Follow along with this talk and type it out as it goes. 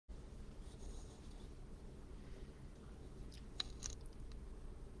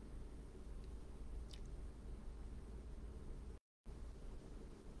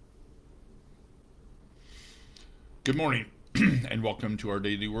Good morning and welcome to our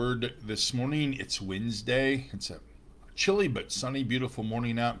daily word. This morning it's Wednesday. It's a chilly but sunny, beautiful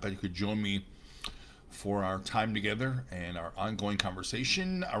morning out. Glad you could join me for our time together and our ongoing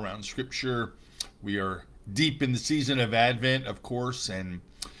conversation around Scripture. We are deep in the season of Advent, of course, and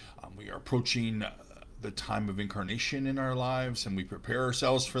we are approaching the time of incarnation in our lives, and we prepare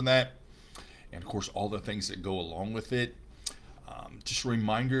ourselves for that, and of course, all the things that go along with it. Just a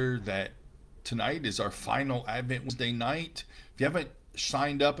reminder that tonight is our final Advent Wednesday night. If you haven't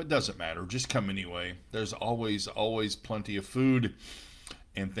signed up, it doesn't matter. Just come anyway. There's always plenty of food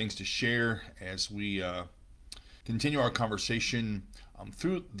and things to share as we continue our conversation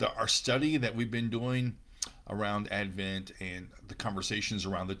through our study that we've been doing around Advent and the conversations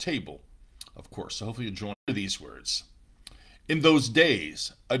around the table, of course. So hopefully you'll join these words. In those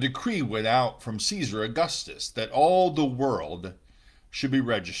days, a decree went out from Caesar Augustus that all the world should be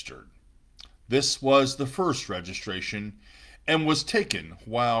registered. This was the first registration and was taken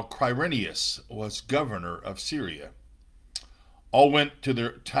while Quirinius was governor of Syria. All went to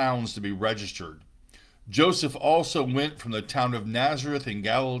their towns to be registered. Joseph also went from the town of Nazareth in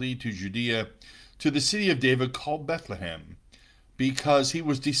Galilee to Judea to the city of David called Bethlehem, because he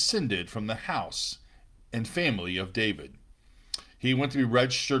was descended from the house and family of David. He went to be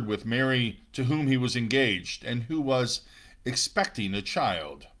registered with Mary, to whom he was engaged, and who was expecting a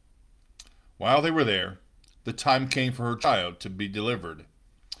child. While they were there, the time came for her child to be delivered.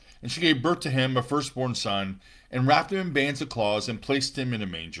 And she gave birth to him a firstborn son, and wrapped him in bands of cloths, and placed him in a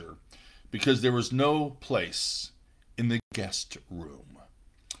manger, because there was no place in the guest room.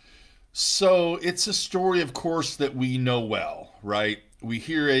 So it's a story, of course, that we know well, right? We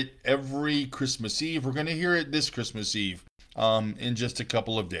hear it every Christmas Eve. We're going to hear it this Christmas Eve in just a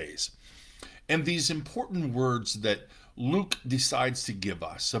couple of days. And these important words that Luke decides to give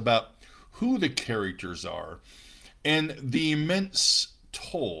us about who the characters are and the immense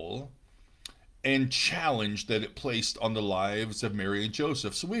toll and challenge that it placed on the lives of Mary and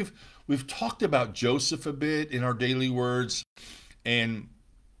Joseph. So we've talked about Joseph a bit in our daily words, and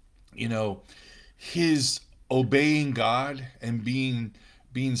his obeying God and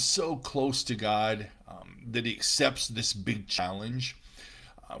being so close to God that he accepts this big challenge.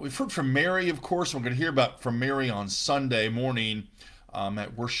 We've heard from Mary, of course. We're going to hear from Mary on Sunday morning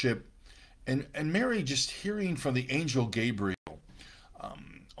at worship. And Mary just hearing from the angel Gabriel.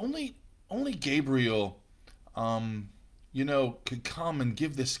 Only Gabriel, could come and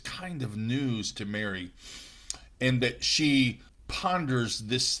give this kind of news to Mary. And that she ponders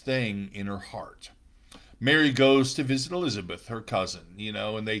this thing in her heart. Mary goes to visit Elizabeth, her cousin,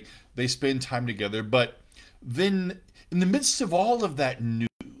 and they spend time together. But then in the midst of all of that news,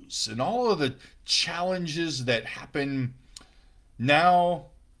 and all of the challenges that happen, now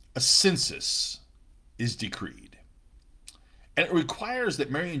a census is decreed. And it requires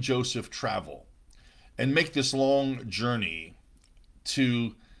that Mary and Joseph travel and make this long journey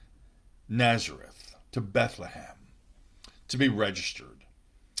to Nazareth, to Bethlehem, to be registered.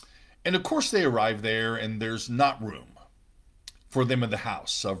 And of course they arrive there, and there's not room for them in the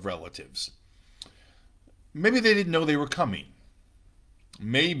house of relatives. Maybe they didn't know they were coming.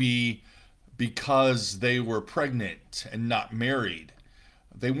 Maybe because they were pregnant and not married,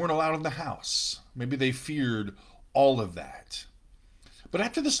 they weren't allowed in the house. Maybe they feared all of that. But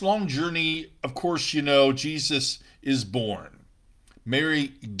after this long journey, of course, Jesus is born. Mary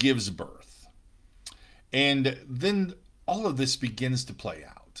gives birth. And then all of this begins to play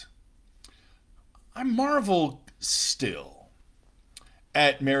out. I marvel still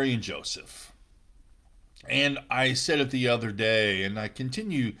at Mary and Joseph. And I said it the other day, and I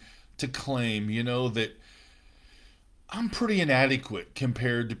continue to claim, that I'm pretty inadequate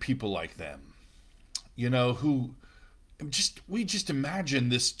compared to people like them, who we just imagine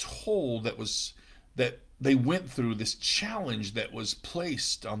this toll that they went through, this challenge that was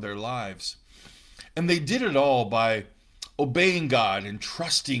placed on their lives. And they did it all by obeying God and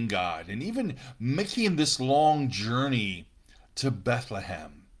trusting God, and even making this long journey to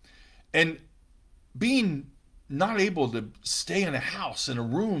Bethlehem. And being not able to stay in a house, in a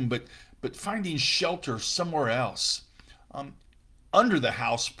room, but finding shelter somewhere else, under the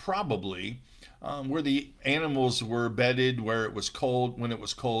house probably, where the animals were bedded, where it was cold, when it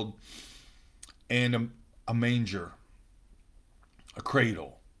was cold, and a manger, a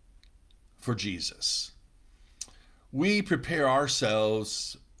cradle for Jesus. We prepare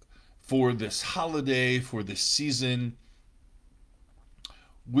ourselves for this holiday, for this season.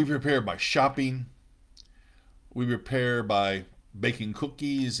 We prepare by shopping. We prepare by baking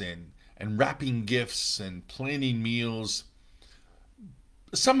cookies and wrapping gifts and planning meals.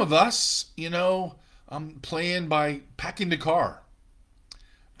 Some of us, plan by packing the car.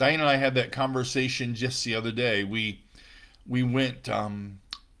 Diane and I had that conversation just the other day. We went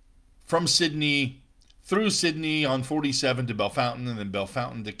from Sydney, through Sydney on 47 to Bellefontaine, and then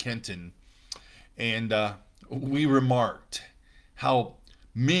Bellefontaine to Kenton. And we remarked how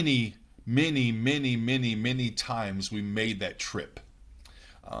many, many, many, many, many times we made that trip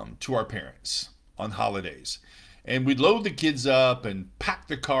to our parents on holidays. And we'd load the kids up and pack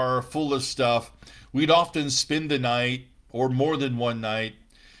the car full of stuff. We'd often spend the night or more than one night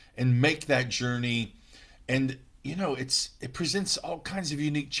and make that journey. And you know, it presents all kinds of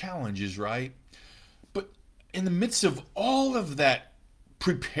unique challenges, right? But in the midst of all of that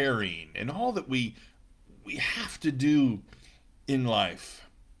preparing and all that we have to do in life,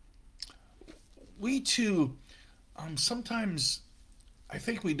 we too sometimes, I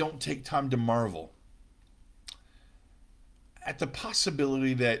think, we don't take time to marvel at the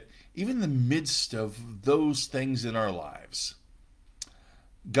possibility that even in the midst of those things in our lives,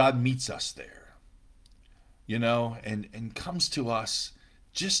 God meets us there, you know, and comes to us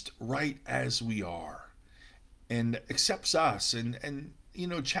just right as we are and accepts us and you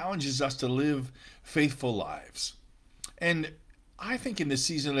know, challenges us to live faithful lives. And I think in the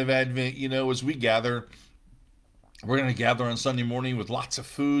season of Advent, you know, as we gather, we're going to gather on Sunday morning with lots of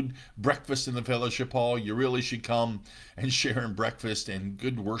food, breakfast in the fellowship hall. You really should come and share in breakfast and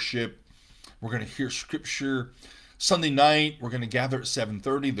good worship. We're going to hear scripture. Sunday night, we're going to gather at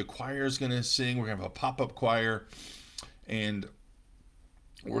 7:30. The choir is going to sing. We're going to have a pop-up choir. And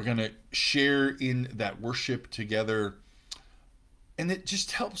we're going to share in that worship together. And it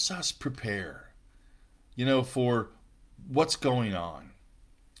just helps us prepare, you know, for what's going on.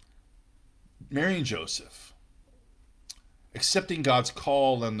 Mary and Joseph, accepting God's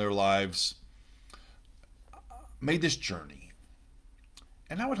call in their lives, made this journey.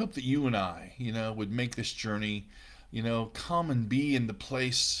 And I would hope that you and I, you know, would make this journey, you know, come and be in the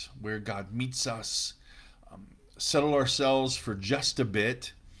place where God meets us, settle ourselves for just a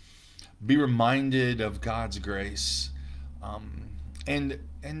bit, be reminded of God's grace, and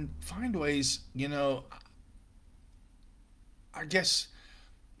find ways, you know, I guess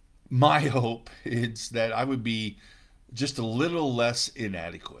my hope is that I would be just a little less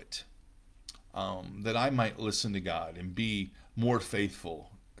inadequate, that I might listen to God and be more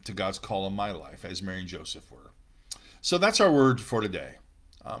faithful to God's call in my life as Mary and Joseph were. So that's our word for today.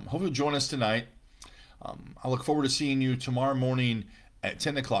 Hope you'll join us tonight. I look forward to seeing you tomorrow morning at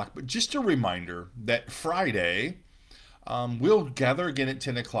 10 o'clock. But just a reminder that Friday, we'll gather again at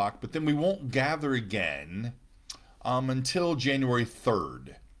 10 o'clock, but then we won't gather again until January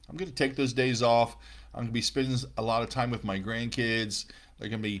 3rd. I'm going to take those days off. I'm going to be spending a lot of time with my grandkids. They're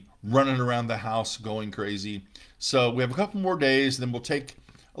going to be running around the house going crazy. So we have a couple more days, then we'll take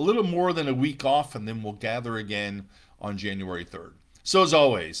a little more than a week off, and then we'll gather again on January 3rd. So as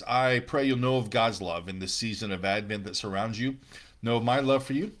always, I pray you'll know of God's love in this season of Advent that surrounds you. Know of my love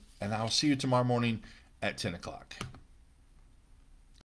for you, and I'll see you tomorrow morning at 10 o'clock.